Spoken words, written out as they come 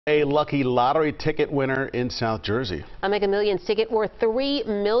A lucky lottery ticket winner in South Jersey. A Mega Millions ticket worth $3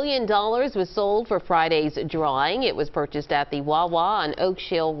 million was sold for Friday's drawing. It was purchased at the Wawa on Oak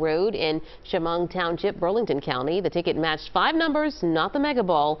Shale Road in Shamong Township, Burlington County. The ticket matched 5 numbers, not the Mega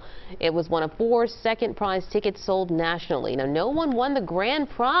Ball. It was one of 4 second prize tickets sold nationally. Now, no one won the grand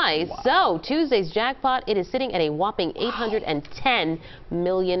prize. Wow. So Tuesday's jackpot, it is sitting at a whopping $810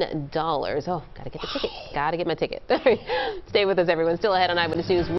 million. Oh, gotta get the ticket. Gotta get my ticket. Stay with us, everyone. Still ahead on Eyewitness.